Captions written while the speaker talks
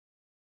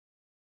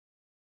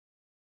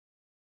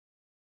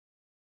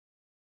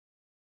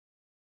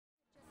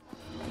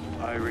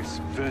Iris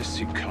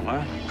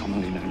versicolor,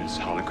 commonly known as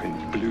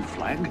Harlequin blue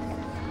flag.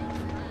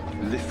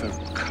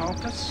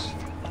 Lithocarpus,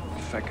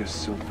 Fagus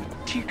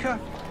sylvatica,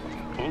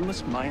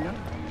 Ulmus minor,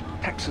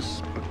 Taxus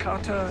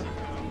baccata,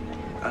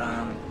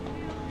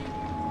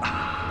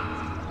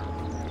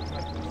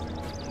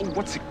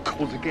 what's it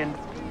called again?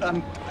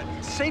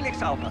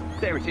 Salix alba,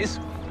 there it is.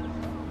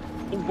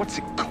 What's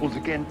it called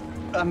again?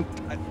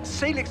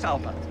 Salix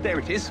alba, there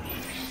it is.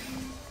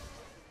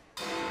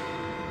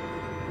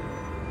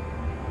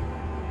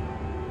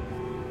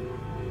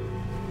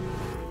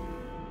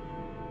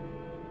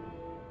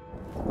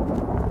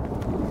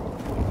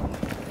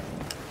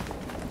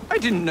 I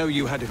didn't know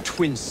you had a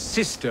twin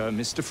sister,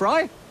 Mr.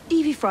 Fry.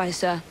 Evie Fry,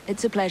 sir.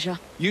 It's a pleasure.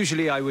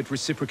 Usually I would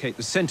reciprocate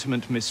the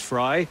sentiment, Miss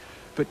Fry,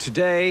 but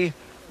today,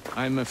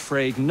 I'm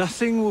afraid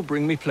nothing will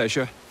bring me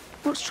pleasure.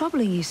 What's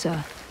troubling you,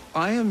 sir?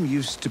 I am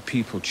used to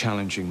people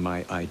challenging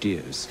my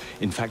ideas.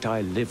 In fact, I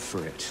live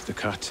for it, the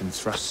cut and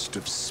thrust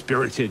of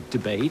spirited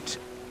debate.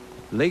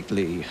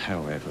 Lately,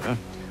 however,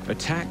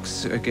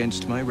 attacks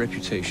against my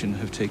reputation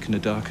have taken a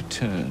darker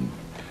turn.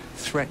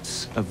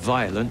 Threats of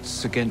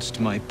violence against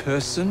my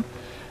person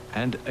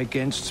and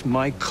against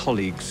my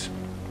colleagues.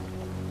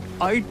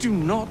 I do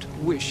not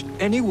wish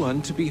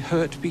anyone to be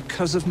hurt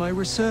because of my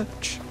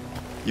research.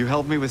 You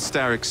helped me with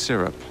Starrick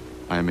syrup.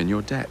 I am in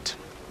your debt.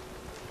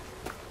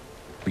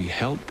 We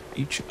help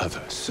each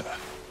other, sir.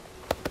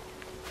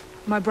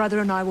 My brother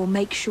and I will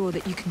make sure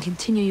that you can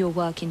continue your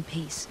work in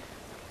peace.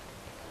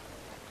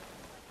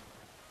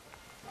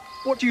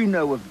 What do you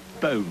know of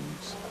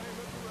bones?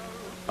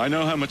 I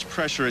know how much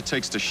pressure it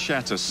takes to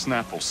shatter,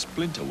 snap, or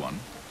splinter one.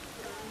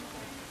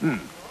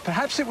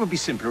 Perhaps it would be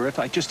simpler if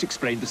I just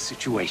explained the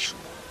situation.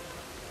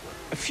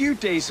 A few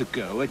days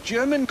ago, a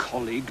German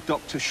colleague,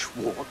 Dr.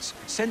 Schwartz,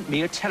 sent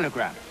me a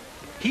telegram.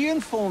 He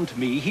informed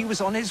me he was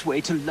on his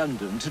way to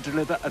London to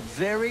deliver a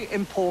very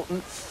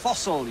important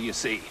fossil, you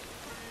see.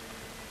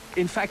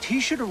 In fact, he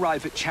should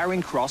arrive at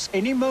Charing Cross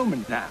any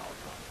moment now.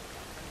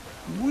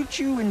 Would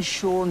you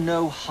ensure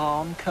no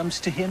harm comes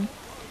to him?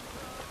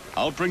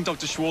 I'll bring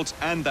Dr. Schwartz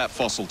and that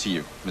fossil to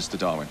you, Mr.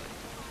 Darwin.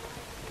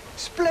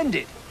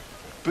 Splendid!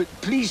 But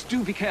please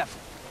do be careful.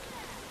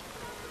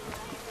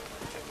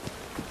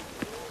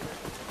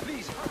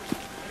 Please hurry.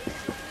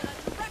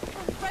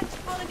 French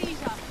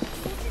Polynesia.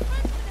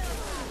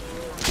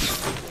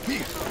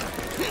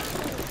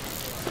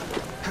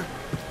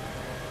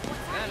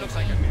 That looks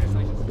like a mess.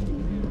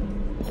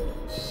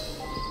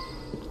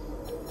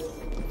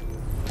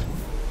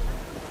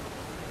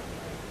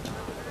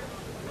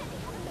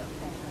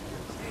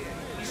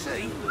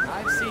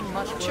 I've seen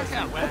much worse. Check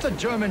out, what's a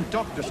German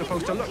doctor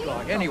supposed to look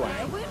like, anyway?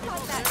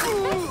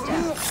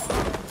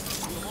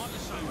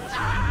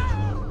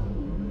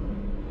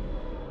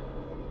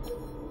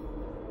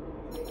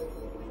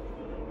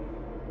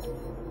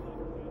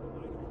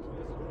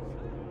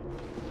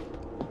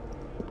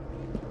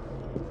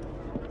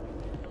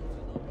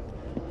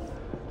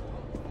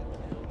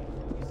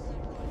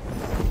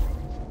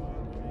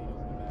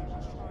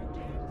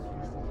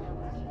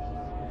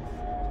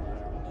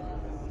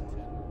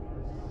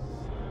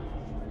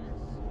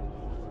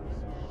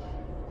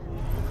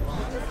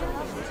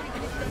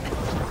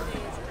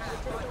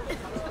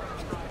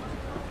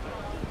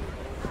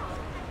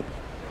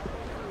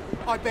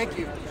 I beg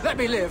you, let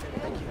me live.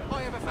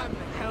 I have a family.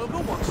 Helga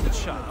wants the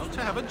child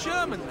to have a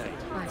German name.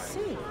 I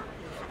see.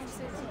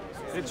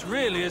 It's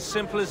really as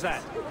simple as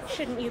that.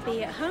 Shouldn't you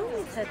be at home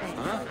with her then?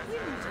 Huh?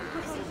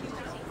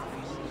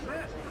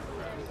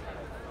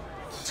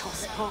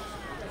 Tosspot.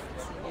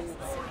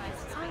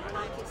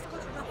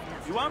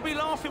 You won't be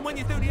laughing when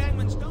you do the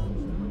hangman's dance.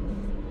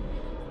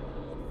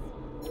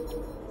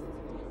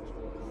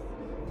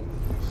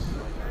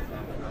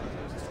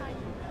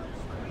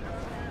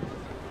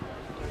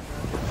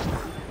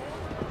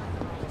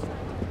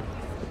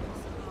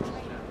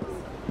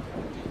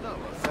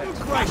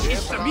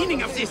 What's the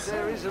meaning of this?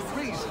 There is a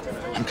reason.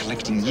 I'm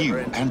collecting you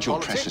and your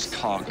precious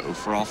cargo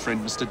for our friend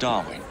Mr.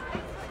 Darwin.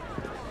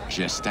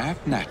 Just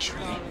act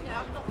naturally.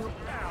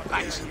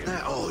 Isn't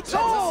that odd?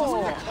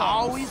 So,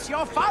 how is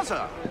your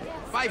father?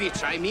 By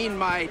which I mean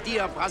my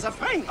dear brother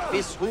Frank,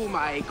 with whom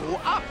I grew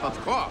up, of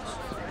course.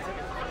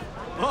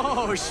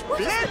 Oh,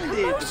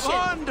 splendid!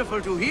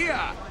 Wonderful to hear.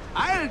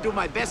 I'll do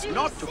my best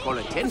not to call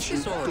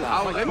attention to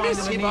how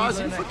remiss he was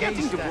in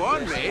forgetting to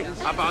warn me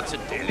about the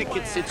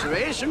delicate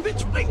situation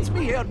which brings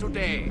me here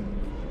today.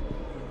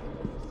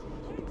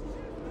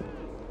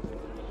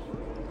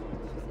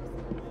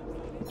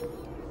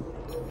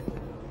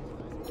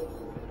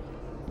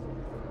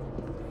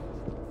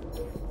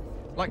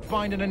 Like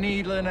finding a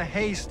needle in a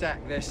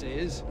haystack, this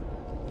is.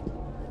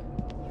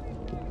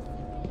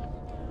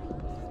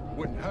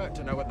 Wouldn't hurt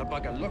to know what the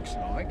bugger looks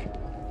like.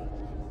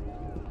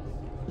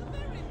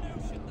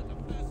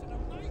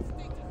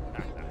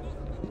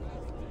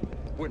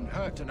 Wouldn't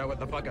hurt to know what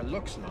the bugger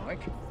looks like.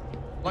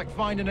 Like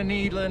finding a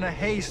needle in a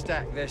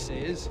haystack, this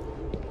is.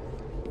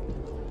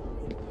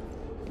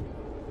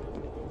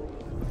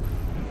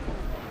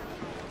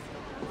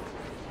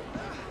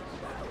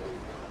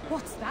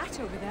 What's that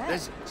over there?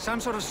 There's some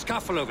sort of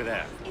scuffle over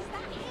there. Is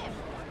that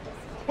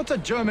What's a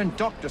German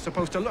doctor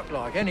supposed to look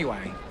like,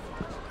 anyway?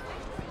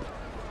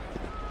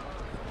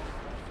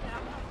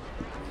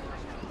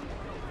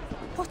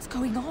 What's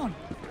going on?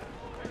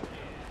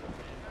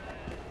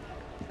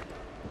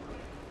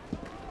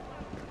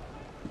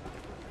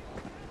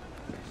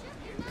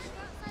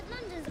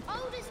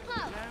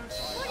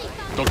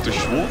 Dr.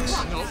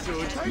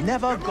 Schwartz?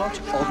 Never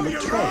got on the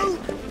train.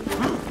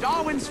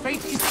 Darwin's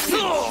fate is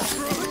sealed.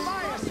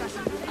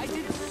 I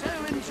did so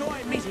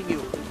enjoy meeting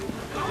you.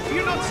 Do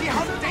you not see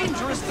how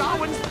dangerous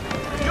Darwin's...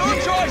 Your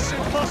choice,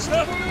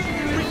 imposter!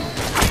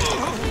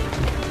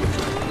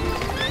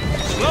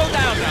 Slow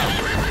down now.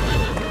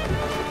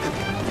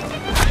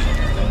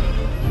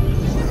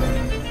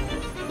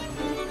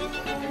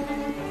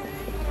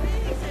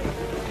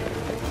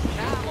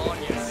 Come on,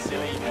 you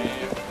silly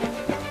man.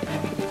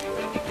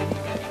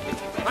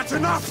 That's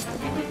enough!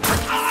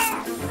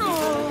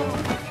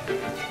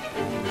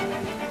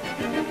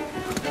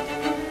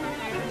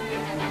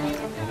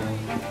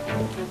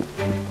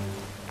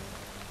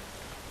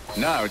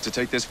 Now to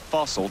take this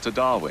fossil to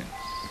Darwin.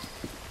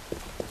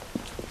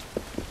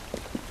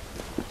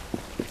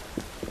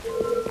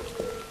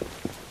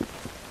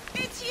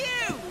 It's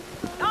you!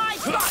 I'll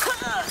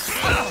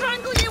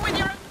strangle you with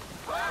your...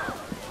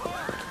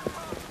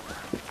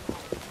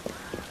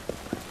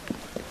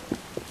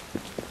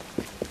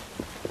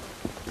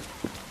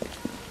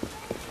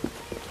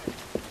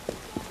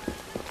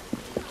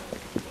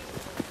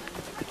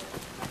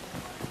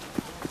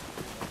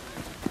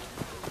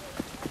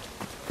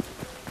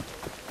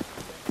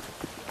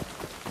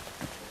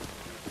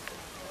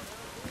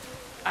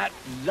 At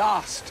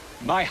last!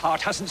 My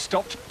heart hasn't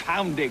stopped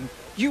pounding.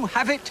 You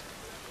have it?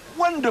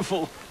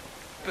 Wonderful!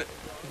 But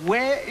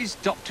where is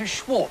Dr.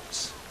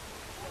 Schwartz?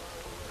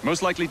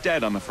 Most likely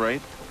dead, I'm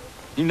afraid.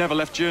 He never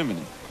left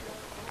Germany.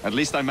 At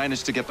least I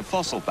managed to get the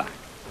fossil back.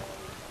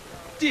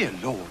 Dear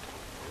Lord.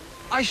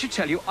 I should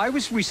tell you, I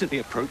was recently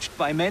approached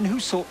by men who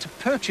sought to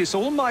purchase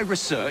all my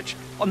research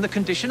on the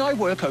condition I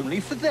work only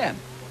for them.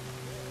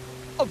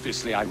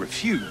 Obviously, I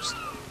refused.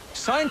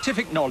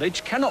 Scientific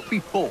knowledge cannot be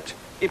bought.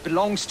 It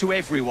belongs to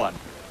everyone.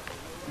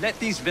 Let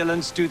these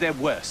villains do their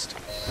worst.